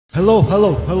Hello.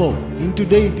 In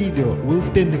today's video, we'll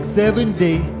spend 7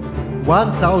 days,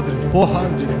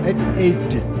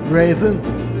 1480 resin.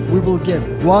 We will get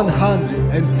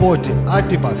 140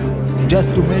 artifacts just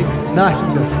to make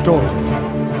Nahida store.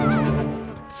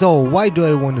 So why do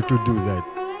I want to do that?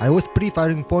 I was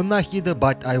preferring for Nahida,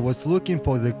 but I was looking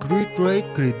for the crit rate,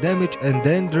 crit damage and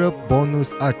then drop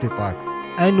bonus artifacts.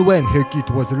 And when her kit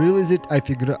was released, I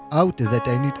figured out that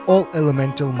I need all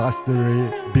elemental mastery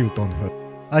built on her.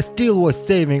 I still was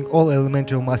saving all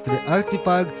elemental mastery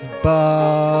artifacts,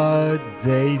 but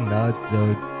they not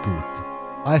that good.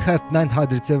 I have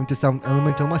 977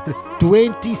 elemental mastery,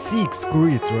 26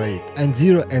 crit rate and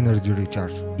 0 energy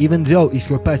recharge. Even though if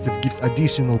your passive gives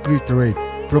additional crit rate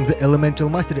from the elemental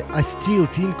mastery, I still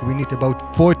think we need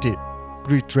about 40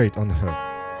 crit rate on her.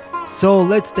 So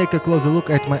let's take a closer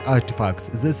look at my artifacts.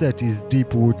 The set is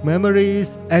Deepwood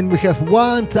Memories and we have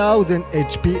 1000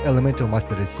 HP Elemental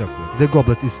Mastery Circle. The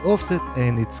goblet is offset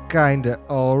and it's kinda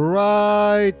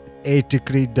alright. 80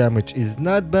 crit damage is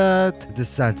not bad. The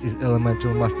Sans is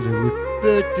Elemental Mastery with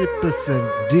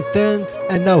 30% defense.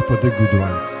 And now for the good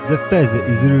ones. The Feather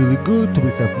is really good,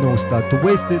 we have no stat to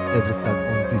waste it, every stat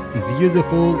on this is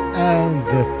useful. And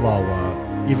the Flower,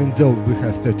 even though we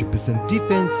have 30%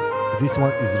 defense, this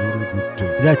one is really good too.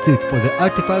 That's it for the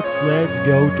artifacts, let's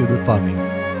go to the farming.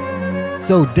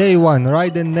 So day 1,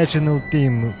 Raiden National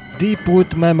Team,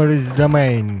 Deepwood Memories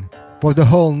domain. For the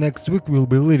whole next week we'll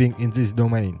be living in this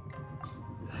domain.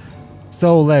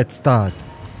 So let's start.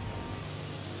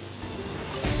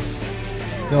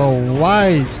 So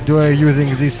why do I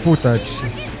using this footage?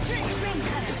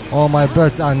 All my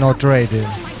birds are not ready.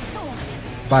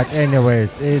 But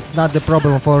anyways, it's not the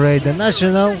problem for Raiden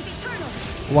National.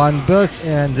 One burst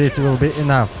and this will be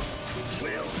enough.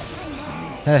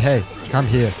 Hey, come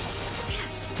here.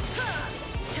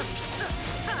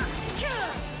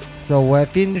 So we're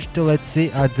finished, let's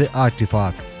see at the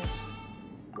artifacts.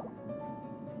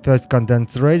 First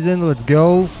condensed resin, let's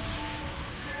go.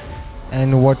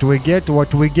 And what we get?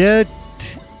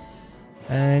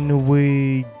 And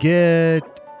we get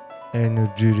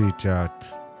energy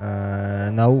recharge.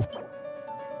 No.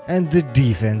 And the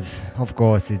defense, of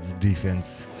course it's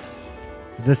defense.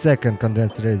 The second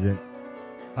condensed resin.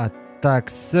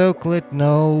 Attack circlet,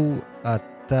 no.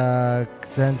 Attack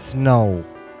sense, no.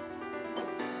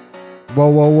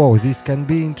 Whoa, this can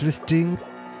be interesting.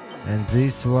 And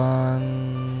this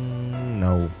one,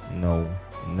 no.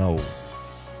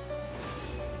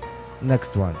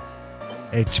 Next one.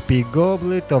 HP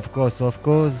goblet, of course.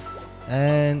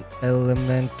 And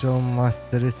elemental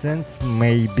mastery sense,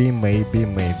 maybe.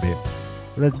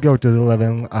 Let's go to the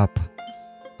leveling up.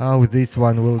 How this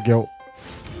one will go.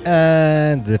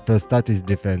 And the first stat is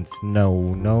defense.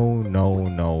 No.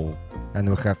 And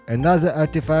we have another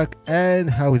artifact. And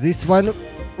how this one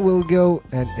will go.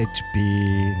 And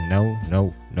HP. No.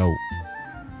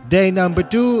 Day number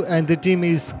 2 and the team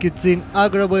is Genshin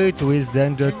Impact with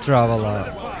Danger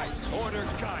Traveler.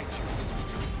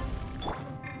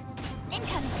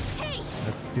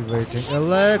 Activating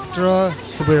Electra,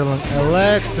 swirling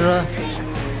Electra,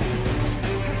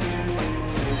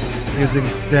 using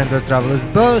Danger Traveler's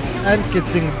burst and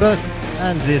Genshin burst,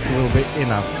 and this will be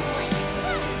enough.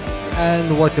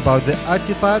 And what about the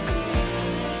artifacts?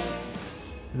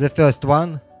 The first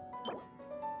one,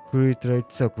 crit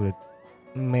rate circlet,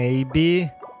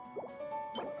 maybe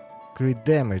crit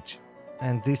damage,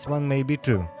 and this one maybe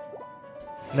too.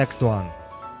 Next one.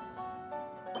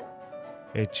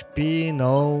 HP,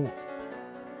 no.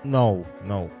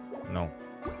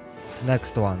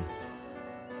 Next one.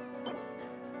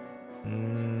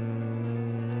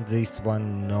 This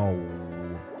one, no.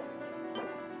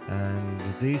 And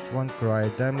this one, cry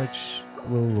damage,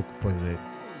 we'll look for it.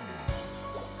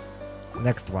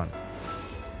 Next one.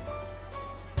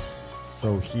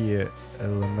 So here,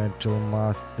 elemental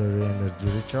mastery energy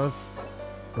recharge.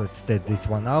 Let's take this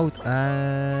one out,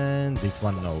 and this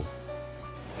one, no.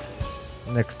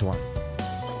 Next one.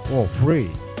 Oh, free.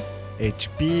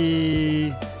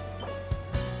 HP.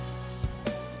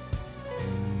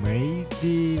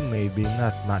 Maybe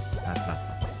not.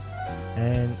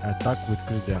 And attack with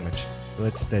crit damage.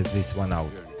 Let's take this one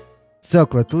out.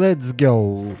 Circlet, let's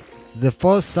go. The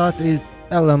first stat is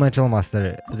elemental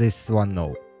mastery. This one,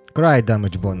 no. Cry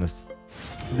damage bonus.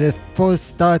 The first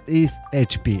stat is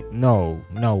HP. No.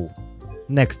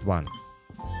 Next one.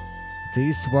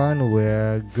 This one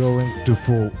we're going to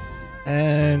full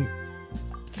and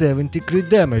 70 crit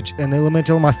damage and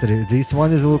elemental mastery. This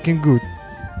one is looking good.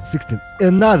 16,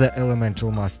 another elemental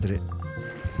mastery.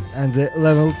 And the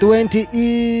level 20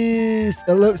 is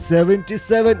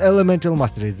 77 elemental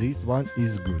mastery. This one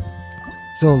is good.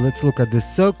 So let's look at the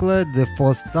circlet. The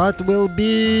first stat will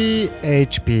be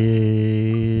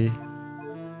HP.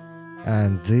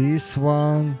 And this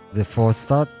one, the fourth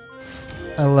stat,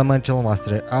 Elemental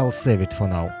Mastery. I'll save it for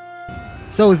now.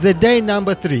 So the day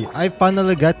number 3, I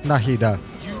finally got Nahida.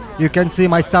 You can see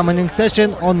my summoning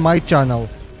session on my channel.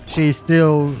 She's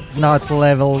still not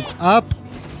leveled up.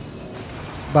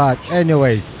 But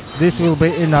anyways, this will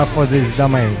be enough for this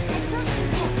domain.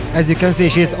 As you can see,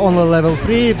 she's only level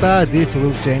 3, but this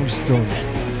will change soon.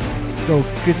 So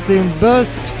cutscene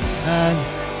burst, and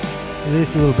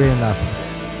this will be enough.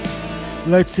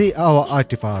 Let's see our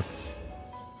artifacts.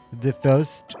 The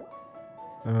first,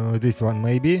 this one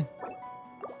maybe.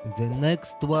 The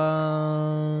next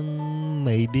one,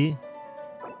 maybe.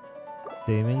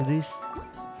 Saving this.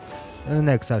 The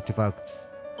next artifacts.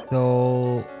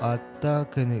 So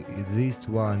attack, and this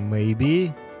one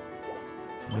maybe.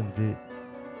 And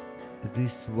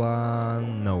this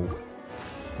one, no.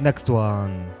 Next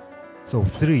one. So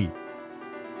 3.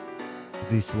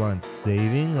 This one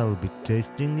saving, I'll be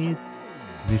testing it.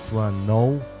 This one,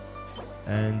 no.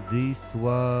 And this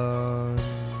one,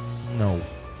 no.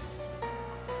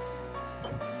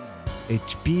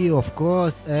 HP, of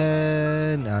course,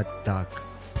 and attack.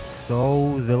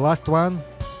 So the last one,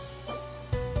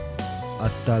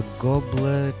 attack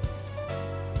goblet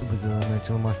with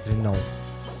elemental mastery, no.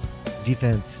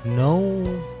 Defense, no.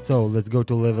 So let's go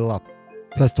to level up.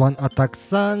 First one, attack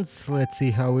suns. Let's see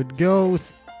how it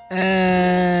goes.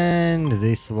 And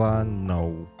this one,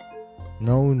 no.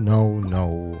 No, no,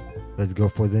 no. Let's go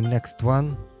for the next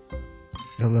one.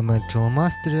 Elemental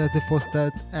mastery at the first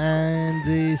stat, and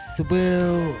this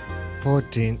will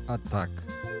 14 attack.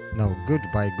 No,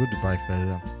 goodbye, goodbye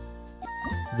feather.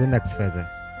 The next feather.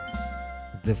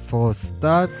 The fourth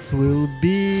stats will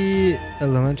be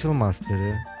elemental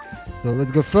mastery. So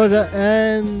let's go further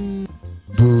and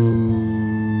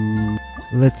boo.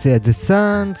 Let's see at the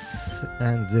suns,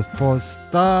 and the fourth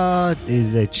stat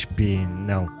is HP.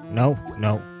 No, no,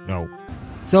 no, no.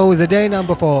 So the day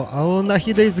number 4, our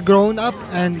Nahida is grown up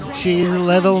and she is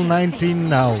level 19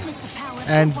 now.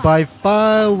 And by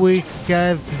far we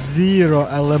have 0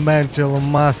 elemental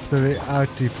mastery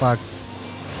artifacts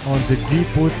on the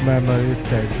Deepwood memory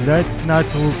set. That's not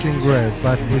looking great,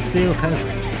 but we still have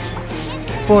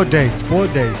 4 days.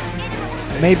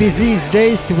 Maybe these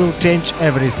days will change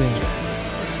everything.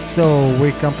 So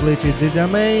we completed the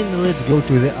domain, let's go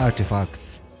to the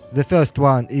artifacts. The first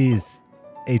one is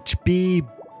HP,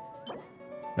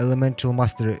 elemental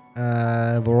mastery,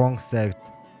 wrong set,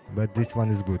 but this one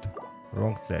is good,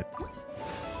 wrong set.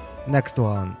 Next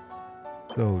one,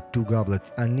 so 2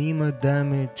 goblets, anima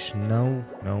damage, no,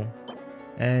 no,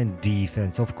 and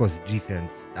defense, of course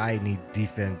defense, I need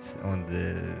defense on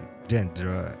the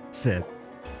gender set.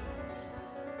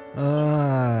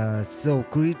 So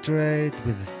crit rate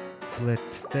with flat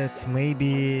stats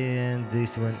maybe, and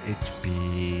this one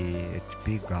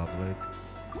HP goblet.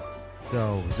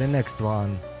 So the next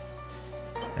one,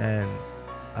 and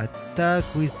attack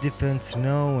with defense,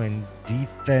 no, and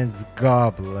defense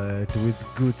goblet with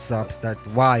good substat.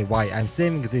 Why? I'm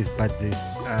saving this, but this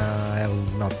I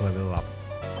will not level up.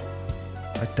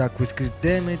 Attack with crit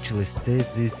damage, let's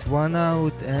take this one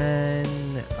out,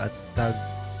 and attack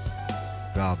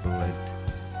goblet.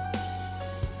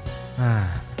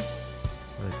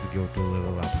 Let's go to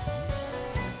level up.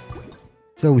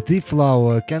 So the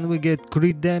flower, can we get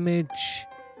crit damage?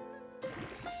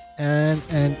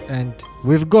 And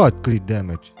we've got crit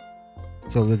damage.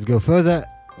 So let's go further.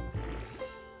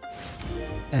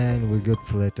 And we got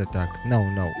flat attack. No,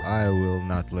 I will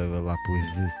not level up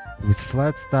with this. With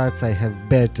flat stats I have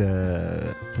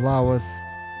better flowers.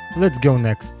 Let's go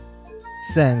next.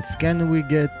 Sands, can we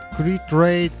get crit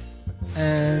rate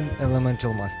and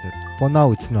elemental master? For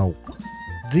now it's no.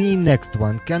 The next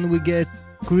one, can we get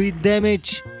crit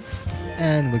damage?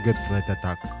 And we got flat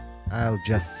attack. I'll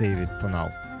just save it for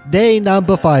now. Day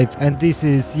number 5, and this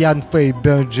is Yanfei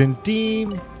Belgian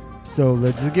team. So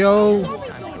let's go.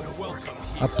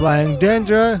 Applying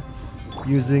danger,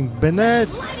 using Bennett,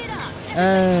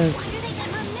 and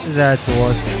that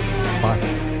was fast.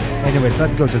 Anyways,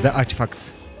 let's go to the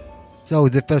artifacts. So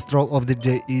the first roll of the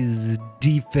day is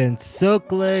defense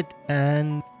circlet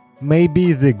and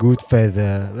maybe the good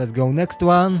feather. Let's go next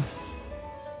one.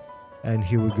 And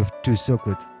here we go, 2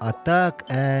 circlets, attack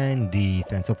and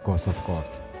defense, of course.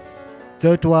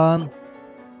 Third one,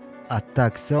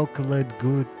 attack circlet,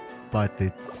 good, but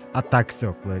it's attack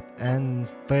circlet and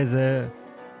feather,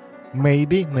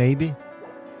 maybe.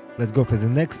 Let's go for the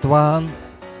next one,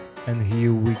 and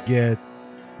here we get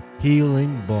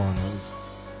healing bonus.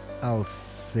 I'll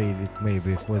save it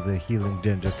maybe for the healing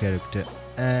danger character.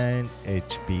 and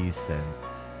HP cents.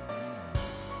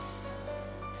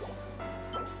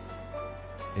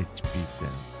 HP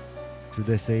cents. Should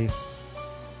I save?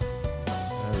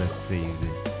 Let's save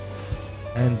this.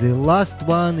 And the last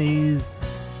one is...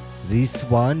 this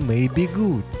one may be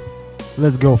good.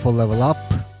 Let's go for level up.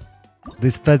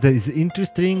 This feather is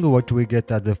interesting. What we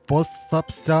get at the first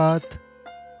substrat.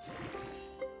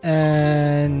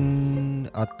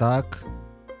 And attack.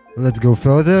 Let's go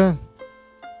further.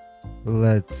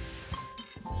 Let's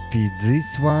feed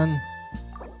this one.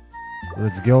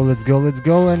 Let's go, let's go, let's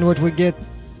go. And what we get?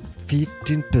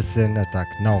 15% attack.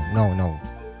 No.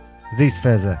 This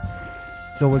feather.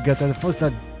 So we get at the first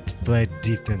flat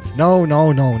defense. No.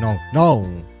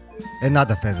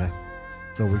 Another feather.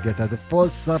 So we get at the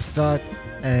first substrat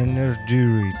energy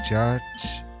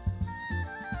recharge.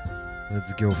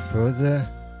 Let's go further.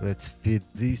 Let's feed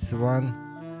this one.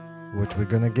 What we're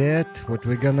gonna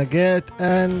get?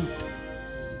 And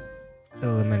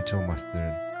elemental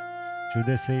mastery. Should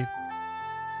I save?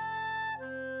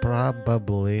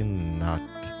 Probably not.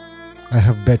 I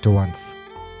have better ones.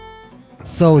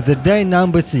 So the day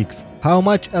number 6. How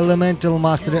much elemental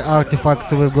mastery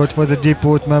artifacts we've got for the deep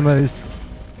root memories?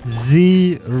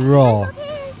 0.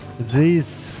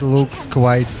 This looks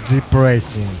quite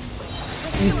depressing.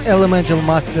 Is elemental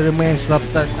mastery main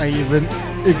substrat I even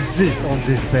exist on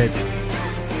this set?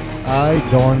 I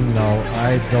don't know.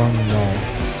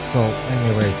 So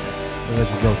anyways,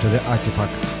 let's go to the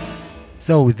artifacts.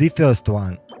 So the first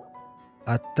one.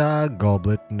 Attack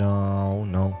goblet. No.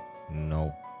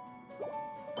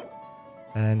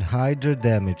 And Hydra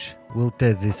damage. We'll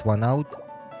test this one out.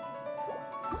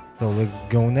 So let's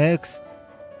go next.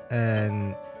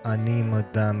 And Anima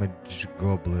damage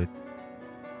goblet.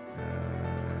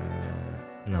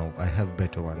 No, I have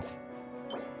better ones.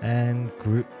 And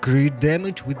crit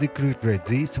damage with the crit rate.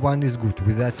 This one is good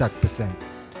with the attack percent.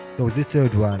 So the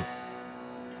third one.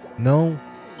 No.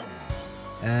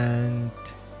 And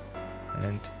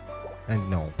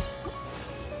no.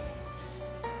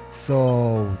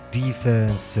 So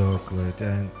defense circlet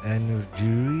and energy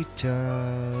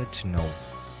recharge. No.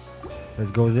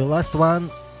 Let's go the last one.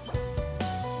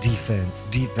 Defense,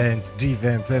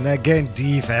 and again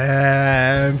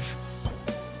defense.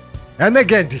 And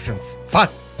again defense.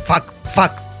 Fuck.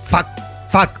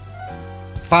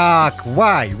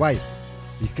 Why?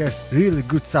 It has really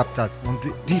good substat on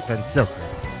the defense circle.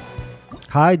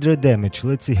 Hydra damage.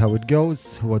 Let's see how it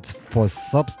goes. What's for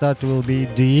substat will be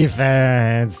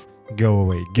defense. Go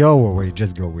away,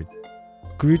 just go away.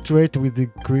 Crit rate with the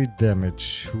crit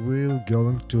damage. We're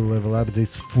going to level up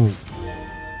this full.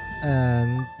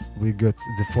 And we got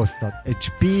the first start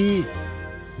HP.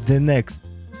 The next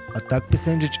attack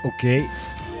percentage, okay.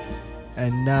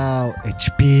 And now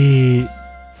HP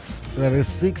level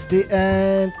 60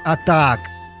 and attack.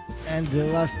 And the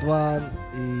last one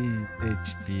is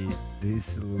HP.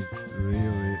 This looks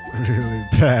really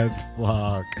bad.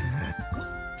 Fuck.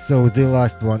 So the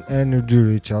last one, energy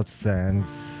recharge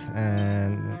sense.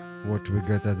 And what we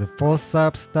got at the first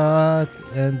substat.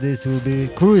 And this will be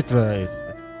crit rate.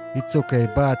 It's okay,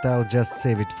 but I'll just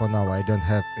save it for now. I don't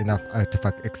have enough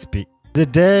artifact XP. The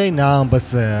day number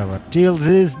 7. Till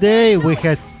this day we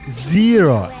had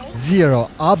zero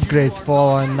upgrades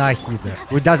for Nahida.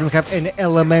 We doesn't have any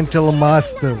elemental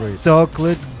mastery,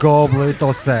 circlet, goblet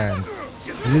or sands.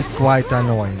 This is quite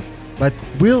annoying. But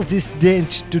will this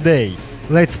change today?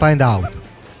 Let's find out.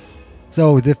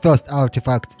 So the first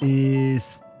artifact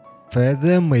is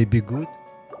feather, may be good.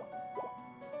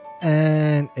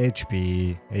 And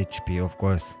HP, of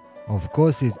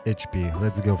course it's HP.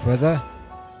 Let's go further.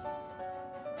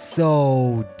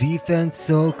 So defense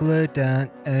circlet and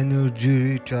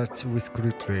energy recharge with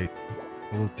crit rate.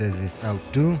 We'll test this out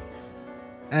too.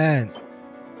 And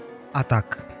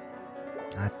attack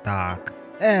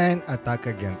and attack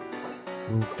again.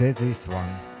 We'll test this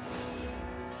one.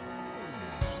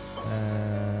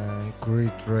 And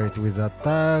crit rate with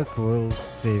attack. We'll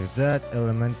save that.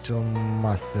 Elemental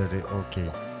mastery. Okay,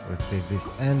 let's save this.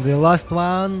 And the last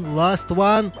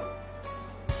one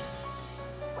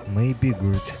may be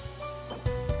good.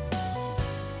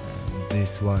 And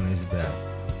this one is bad.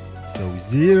 So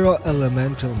 0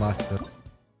 elemental master.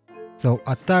 So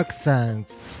attack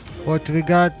sense. What we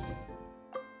got?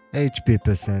 HP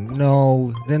percent.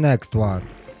 No. The next one.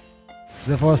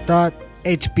 The first start.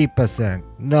 HP percent.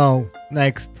 No.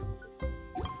 Next.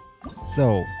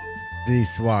 So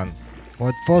this one.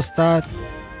 What first start?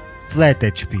 Flat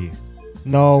HP.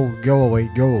 No. Go away.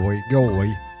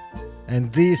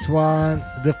 And this one,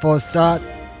 the first start,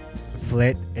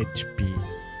 flat HP.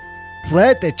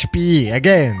 Flat HP,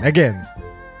 again.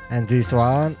 And this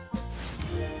one,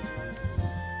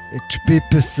 HP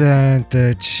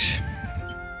percentage.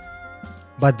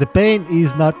 But the pain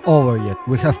is not over yet.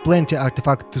 We have plenty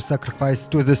artifacts to sacrifice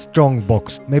to the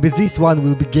Strongbox. Maybe this one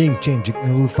will be game changing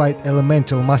and will fight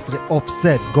Elemental Mastery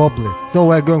Offset Goblet. So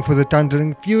we're going for the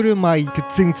Thundering Fury. My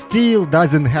cutscene still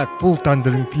doesn't have full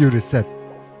Thundering Fury set.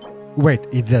 Wait,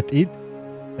 is that it?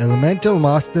 Elemental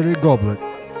Mastery Goblet.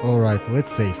 Alright,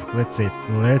 let's save.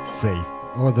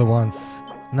 Other ones.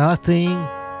 Nothing.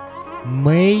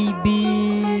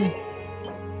 Maybe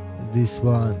this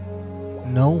one.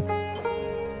 No.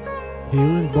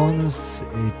 Healing bonus,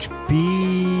 HP.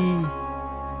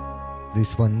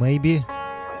 This one maybe.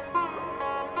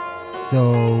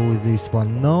 So this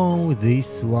one no,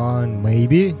 this one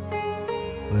maybe.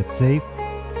 Let's save.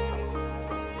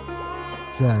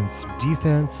 Sense,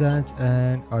 defense sense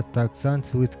and attack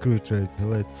sense with crit rate.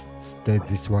 Let's take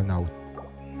this one out.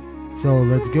 So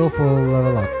let's go for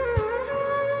level up.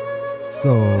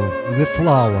 So the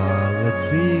flower, let's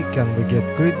see, can we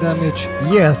get crit damage?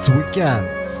 Yes, we can.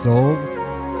 So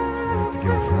let's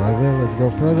go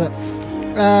further,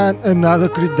 and another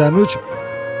crit damage.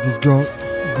 This go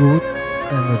good.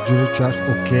 Energy recharge,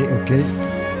 okay.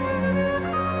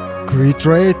 Crit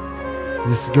rate,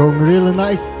 this is going really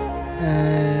nice,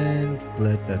 and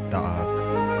flat attack.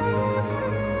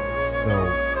 So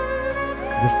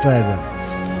the feather,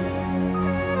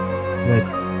 flat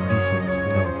defense,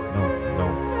 no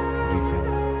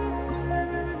defense.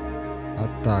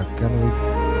 Attack, can we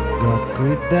got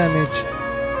crit damage?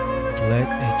 Flat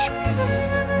HP,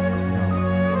 no.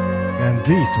 And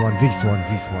this one.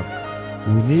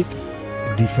 We need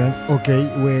defense. Okay,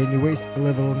 we're anyways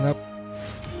leveling up.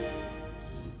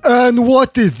 And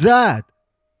what is that?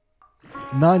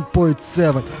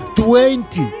 9.7,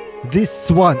 20.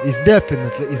 This one is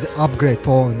definitely an upgrade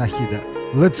for Nahida.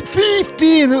 Let's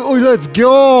 15. Let's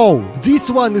go. This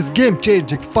one is game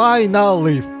changing.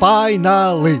 Finally.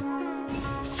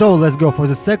 So let's go for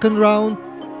the second round.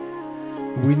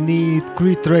 We need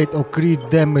crit rate or crit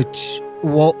damage,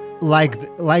 like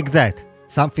that.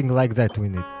 Something like that we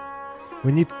need.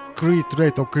 We need crit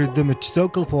rate or crit damage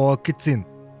circle for our cutscene.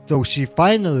 So she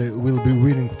finally will be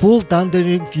winning full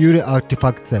Thundering Fury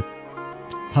artifact set.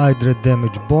 Hydra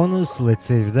damage bonus, let's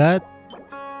save that.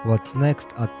 What's next?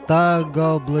 Attack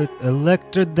goblet,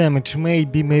 electro damage,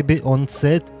 maybe on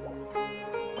set.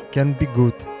 Can be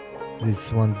good.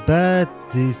 This one bad,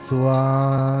 this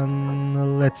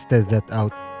one, let's test that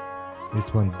out.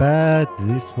 This one bad,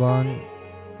 this one,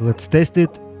 let's test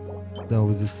it.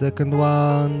 So the second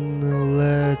one,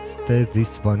 let's test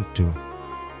this one too.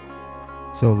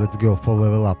 So let's go for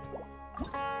level up.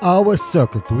 Our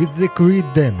circuit with the crit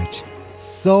damage.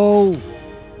 So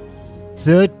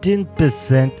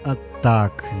 13%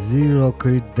 attack, 0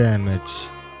 crit damage.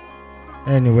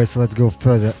 Anyways, let's go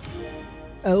further.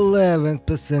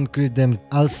 11% crit damage.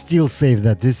 I'll still save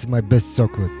that. This is my best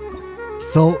circlet.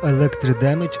 So electric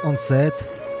damage on set.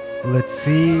 Let's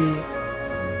see.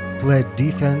 Flat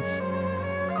defense.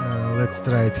 Let's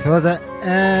try it further.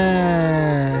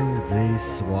 And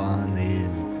this one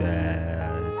is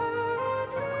bad.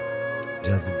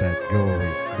 Just bad. Go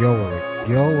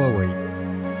away.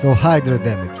 So Hydra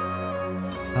damage.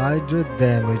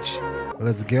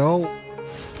 Let's go.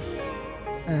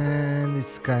 And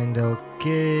it's kinda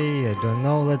okay. I don't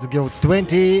know. Let's go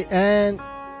 20 and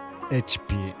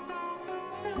HP.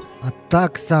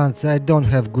 Attack stance. I don't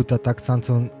have good attack stance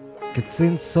on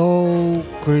cutscene, so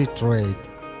crit rate.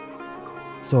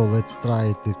 So let's try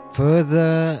it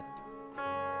further.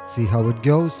 See how it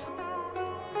goes.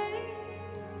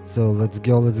 So let's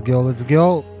go.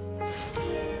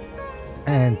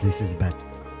 And this is bad.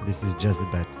 This is just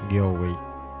bad. Go away.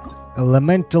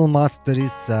 Elemental Mastery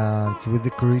Sans with the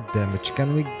crit damage.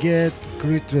 Can we get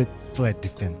crit rate flat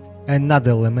defense?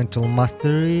 Another Elemental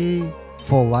Mastery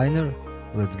 4-liner.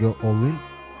 Let's go all in.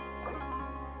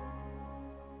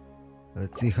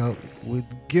 Let's see how it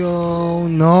go.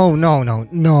 No.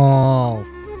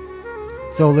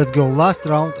 So let's go last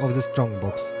round of the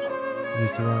Strongbox.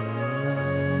 This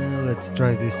one, let's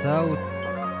try this out.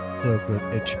 So good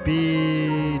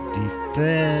HP,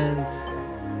 defense.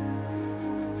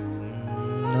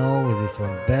 No, this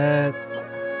one bad.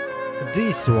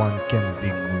 This one can be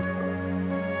good.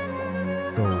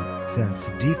 So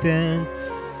sense defense.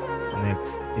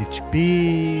 Next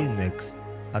HP. Next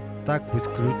attack with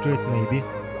crit rate maybe.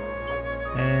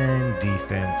 And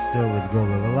defense. So let's go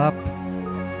level up.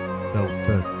 So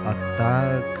first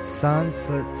attack. Sans.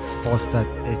 First at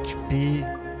HP.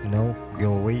 No,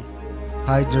 go away.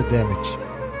 Hydra damage.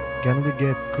 Can we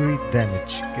get crit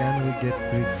damage?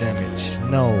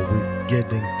 No, we're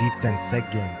getting defense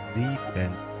again.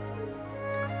 Defense.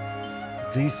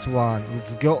 this one.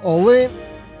 Let's go all in.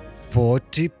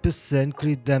 40%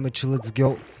 crit damage. Let's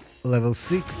go. Level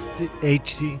 60,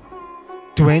 80,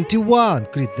 21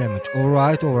 crit damage.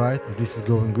 Alright, alright. This is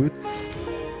going good.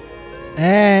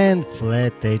 And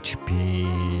flat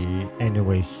HP.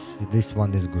 Anyways, this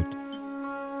one is good.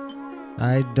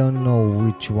 I don't know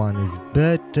which one is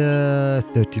better.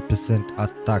 30%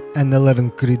 attack and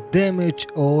 11 crit damage,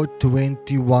 or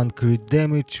 21 crit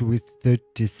damage with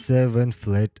 37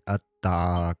 flat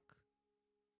attack.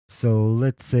 So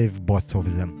let's save both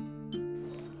of them.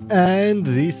 And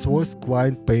this was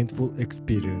quite painful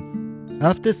experience.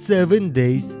 After 7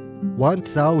 days,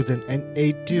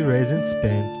 1080 resin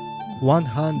spent,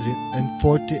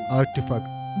 140 artifacts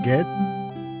get,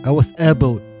 I was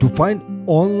able to find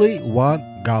only one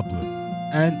goblet,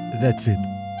 and that's it.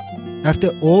 After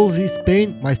all this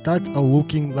pain, my stats are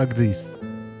looking like this.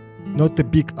 Not a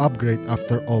big upgrade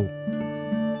after all.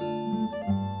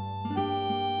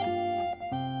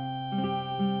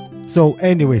 So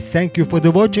anyway, thank you for the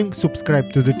watching,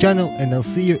 subscribe to the channel, and I'll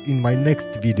see you in my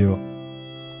next video.